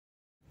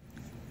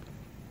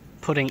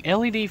putting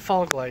LED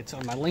fog lights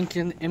on my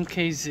Lincoln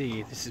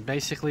MKZ. This is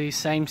basically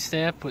same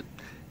step with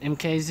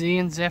MKZ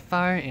and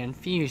Zephyr and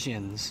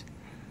Fusions.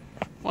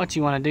 What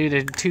you want to do,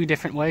 there's two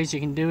different ways you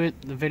can do it.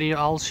 The video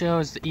I'll show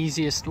is the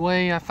easiest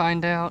way I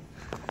find out.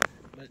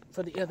 But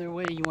for the other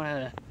way, you want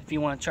to, if you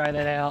want to try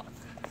that out,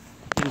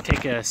 you can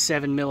take a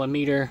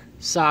 7mm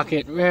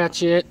socket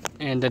ratchet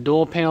and the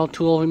dual panel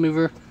tool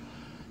remover.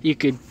 You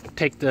could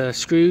take the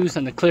screws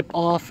and the clip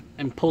off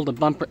and pull the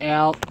bumper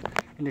out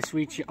and just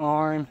reach your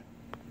arm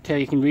till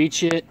you can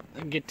reach it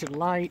and get to the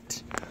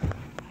light.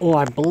 Or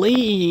I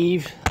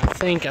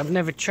think I've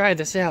never tried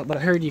this out, but I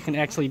heard you can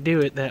actually do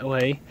it that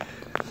way.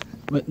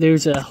 But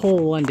there's a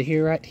hole under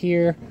here, right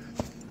here.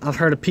 I've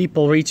heard of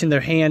people reaching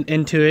their hand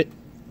into it.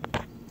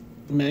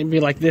 Maybe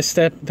like this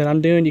step that I'm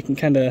doing, you can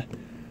kind of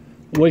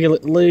wiggle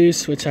it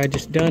loose, which I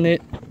just done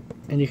it,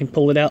 and you can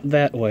pull it out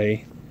that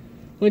way.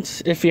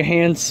 Which, if your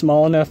hand's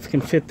small enough, can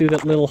fit through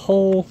that little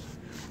hole,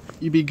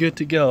 you'd be good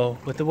to go.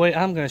 But the way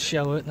I'm going to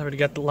show it, I already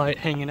got the light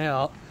hanging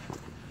out.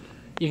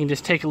 You can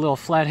just take a little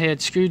flathead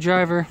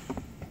screwdriver,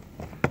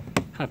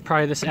 kind of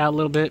pry this out a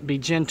little bit, be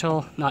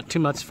gentle, not too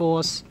much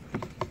force.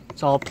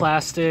 It's all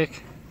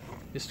plastic.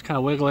 Just kind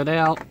of wiggle it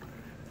out,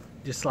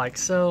 just like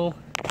so.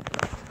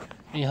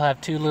 And you'll have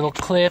two little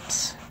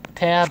tabs,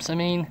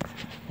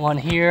 one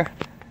here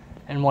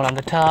and one on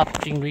the top.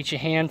 If you can reach your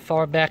hand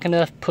far back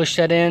enough, push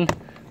that in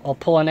while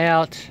pulling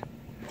out.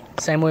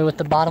 Same way with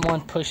the bottom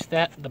one, push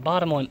the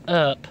bottom one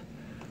up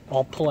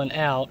while pulling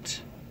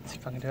out. Let's see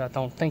if I can do it. I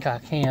don't think I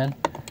can,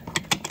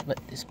 but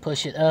just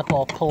push it up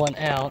while pulling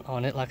out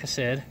on it, like I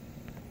said.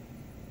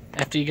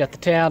 After you got the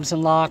tabs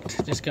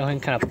unlocked, just go ahead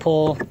and kind of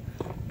pull.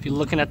 If you're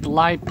looking at the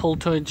light, pull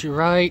towards your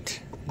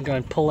right and go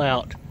and pull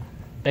out.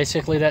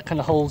 Basically that kind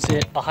of holds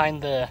it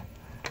behind the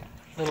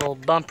little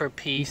bumper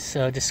piece,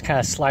 so it just kind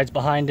of slides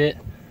behind it.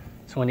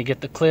 So when you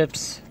get the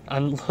clips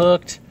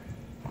unhooked,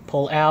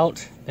 pull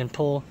out, then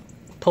pull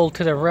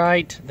to the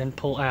right, then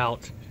pull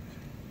out.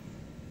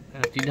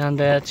 After you've done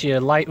that,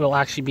 your light will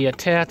actually be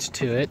attached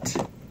to it.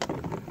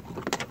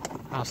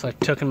 Also, I've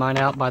taken mine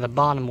out by the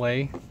bottom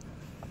way.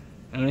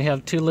 And we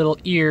have two little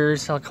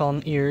ears, I'll call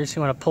them ears.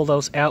 You want to pull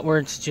those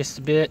outwards just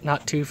a bit,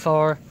 not too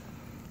far,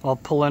 while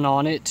pulling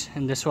on it,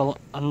 and this will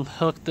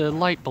unhook the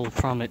light bulb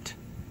from it.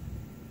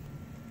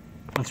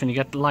 Once when you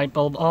get the light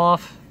bulb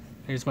off,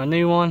 here's my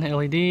new one,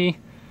 LED.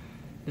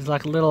 It's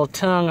like a little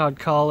tongue, I'd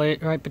call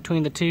it, right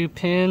between the two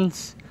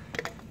pins.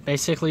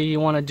 Basically,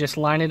 you want to just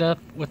line it up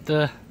with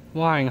the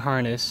wiring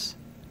harness.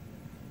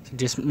 So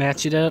just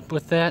match it up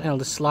with that, and it'll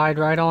just slide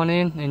right on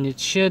in, and it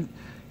should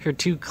hear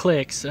two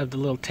clicks of the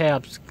little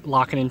tabs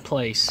locking in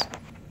place.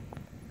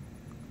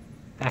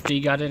 After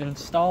you got it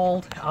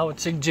installed, I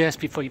would suggest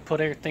before you put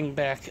everything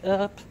back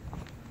up,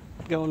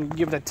 go and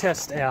give it a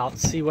test out,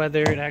 see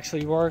whether it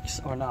actually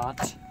works or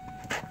not.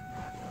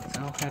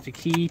 So I have the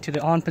key to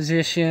the on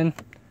position.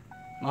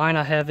 Mine,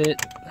 I have it,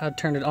 I'll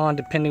turn it on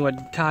depending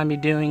what time you're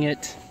doing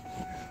it.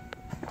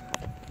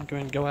 I'm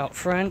going to go out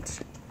front.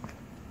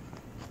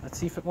 Let's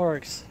see if it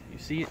works. You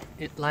see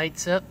it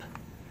lights up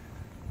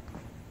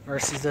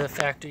versus the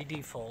factory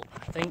default.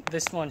 I think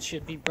this one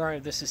should be brighter.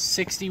 This is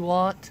 60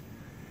 watt.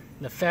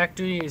 The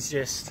factory is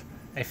just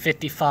a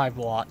 55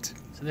 watt.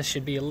 So this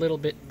should be a little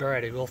bit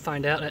brighter. We'll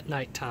find out at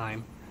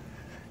nighttime.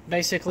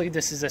 Basically,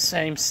 this is the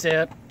same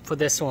step for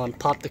this one.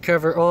 Pop the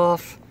cover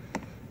off,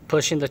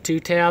 pushing the two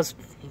tabs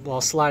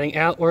while sliding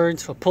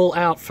outwards. We'll pull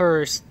out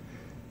first,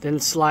 then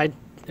slide.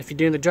 If you're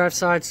doing the drive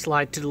side,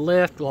 slide to the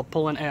left while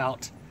pulling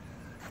out.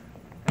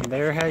 And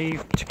there how you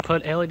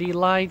put LED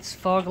lights,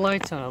 fog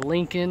lights on a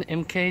Lincoln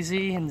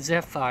MKZ and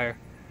Zephyr.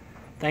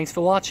 Thanks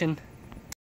for watching.